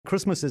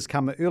Christmas has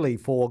come early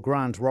for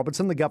Grant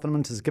Robertson. The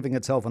government is giving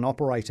itself an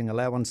operating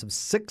allowance of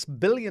 $6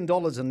 billion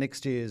in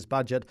next year's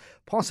budget,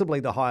 possibly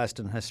the highest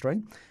in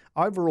history.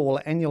 Overall,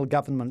 annual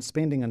government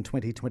spending in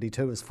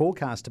 2022 is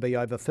forecast to be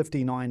over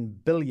 $59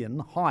 billion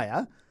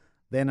higher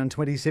than in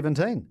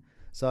 2017.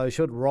 So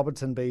should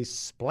Robertson be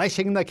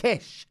splashing the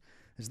cash?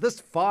 Is this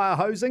fire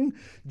hosing?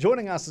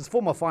 Joining us is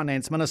former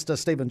Finance Minister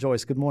Stephen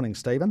Joyce. Good morning,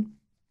 Stephen.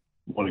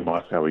 Morning,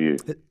 Mike. How are you?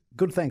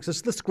 Good, thanks.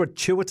 Is this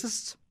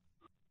gratuitous?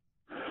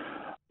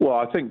 Well,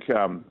 I think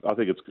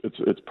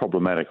it's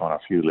problematic on a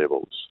few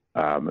levels.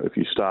 If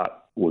you start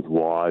with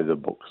why the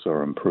books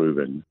are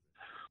improving,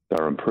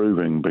 they're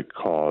improving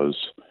because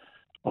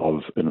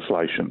of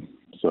inflation.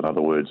 So, in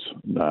other words,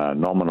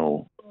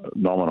 nominal,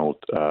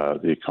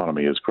 the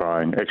economy is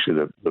growing.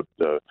 Actually,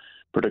 the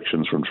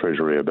predictions from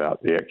Treasury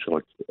about the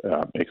actual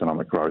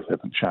economic growth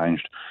haven't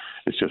changed.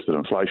 It's just that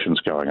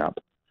inflation's going up,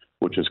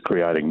 which is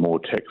creating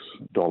more tax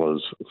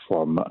dollars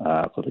for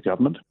the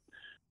government.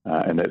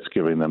 And that's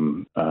giving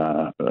them,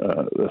 I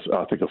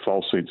think, a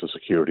false sense of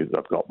security that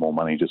they've got more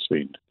money to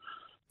spend.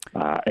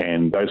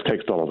 And those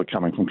tax dollars are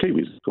coming from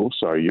Kiwis, of course.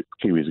 So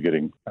Kiwis are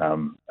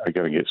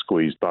going to get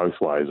squeezed both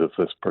ways if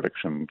this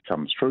prediction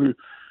comes true,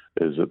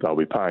 is that they'll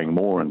be paying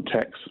more in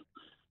tax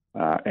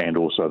and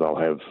also they'll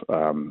have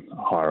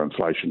higher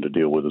inflation to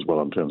deal with as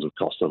well in terms of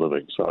cost of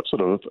living. So it's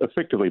sort of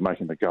effectively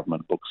making the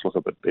government books look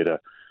a bit better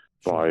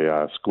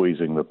by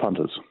squeezing the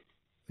punters.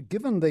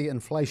 Given the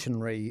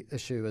inflationary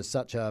issue is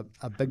such a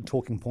big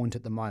talking point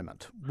at the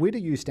moment, where do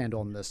you stand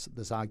on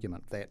this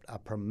argument that a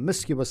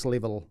promiscuous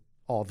level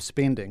of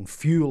spending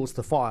fuels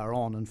the fire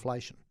on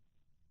inflation?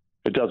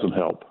 It doesn't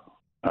help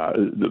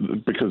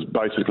because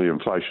basically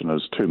inflation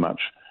is too much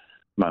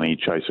money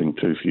chasing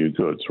too few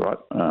goods, right?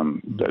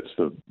 That's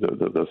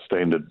the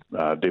standard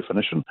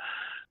definition.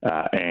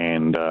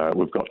 And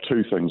we've got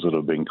two things that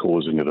have been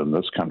causing it in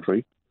this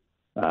country.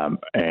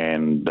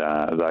 And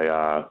they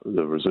are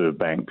the Reserve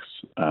Bank's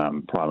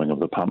priming of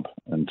the pump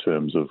in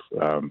terms of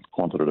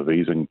quantitative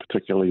easing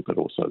particularly, but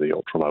also the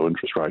ultra-low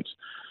interest rates.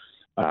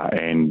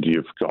 And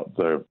you've got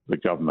the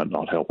government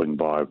not helping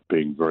by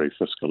being very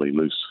fiscally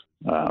loose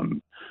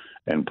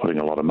and putting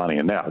a lot of money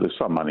in. Now, there's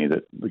some money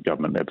that the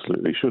government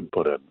absolutely should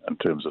put in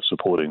terms of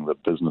supporting the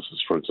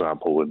businesses, for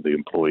example, and the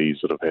employees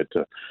that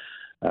have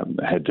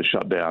had to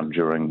shut down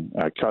during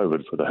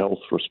COVID for the health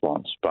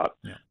response. But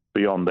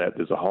beyond that,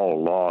 there's a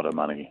whole lot of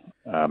money.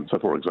 So,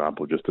 for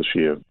example, just the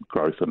sheer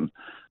growth in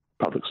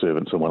public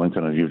servants in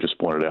Wellington, and you've just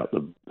pointed out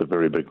the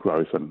very big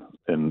growth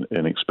in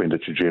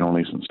expenditure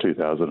generally since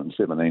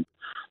 2017.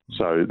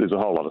 So there's a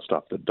whole lot of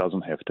stuff that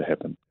doesn't have to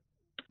happen.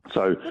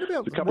 So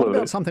what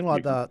about something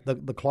like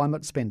the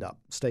climate spend up,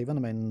 Stephen? I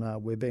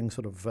mean, we're being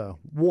sort of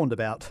warned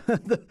about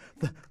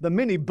the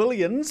many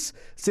billions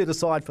set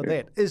aside for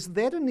that. Is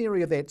that an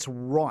area that's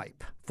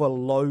ripe for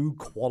low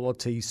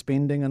quality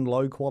spending and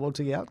low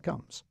quality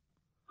outcomes?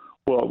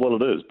 Well,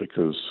 it is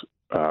because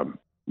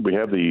we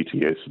have the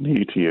ETS, and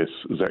the ETS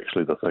is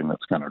actually the thing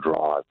that's going to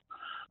drive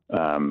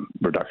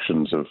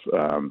reductions of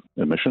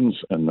emissions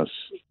in this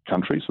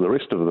country. So the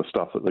rest of the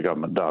stuff that the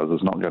government does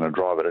is not going to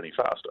drive it any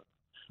faster.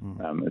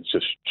 It's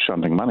just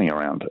shunting money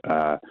around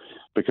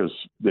because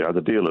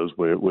the deal is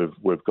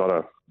we've got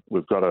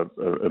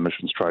a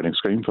emissions trading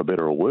scheme for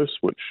better or worse,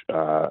 which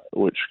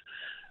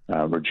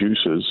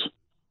reduces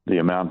the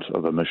amount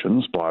of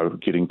emissions by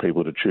getting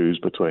people to choose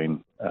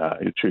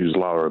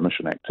lower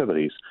emission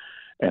activities,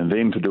 and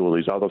then to do all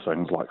these other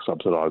things like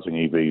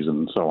subsidising EVs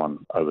and so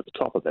on over the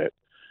top of that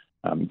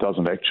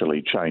doesn't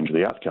actually change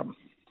the outcome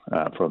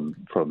from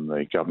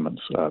the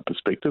government's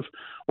perspective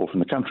or from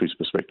the country's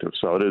perspective.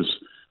 So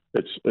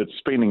it's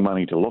spending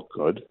money to look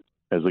good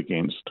as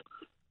against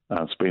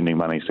spending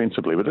money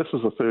sensibly. But this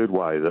is the third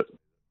way that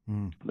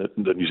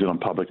the New Zealand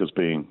public is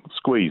being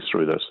squeezed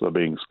through this. They're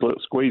being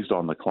squeezed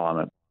on the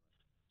climate,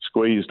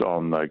 squeezed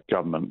on the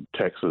government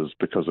taxes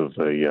because of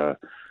the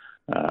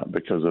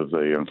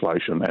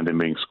inflation, and then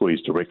being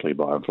squeezed directly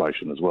by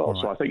inflation as well.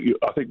 Right. So I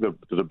think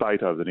the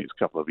debate over the next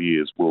couple of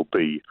years will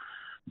be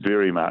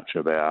very much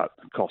about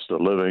cost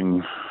of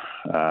living,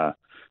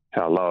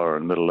 how lower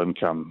and middle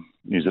income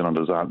New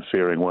Zealanders aren't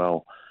faring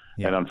well.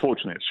 Yeah. And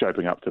unfortunately, it's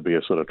shaping up to be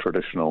a sort of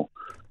traditional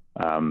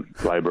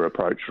Labor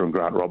approach from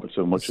Grant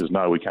Robertson, which is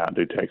no, we can't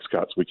do tax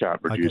cuts, we can't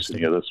reduce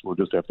any of this, we'll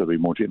just have to be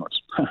more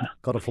generous.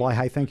 Got to fly.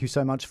 Hey, thank you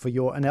so much for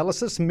your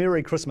analysis.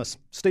 Merry Christmas.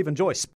 Stephen Joyce.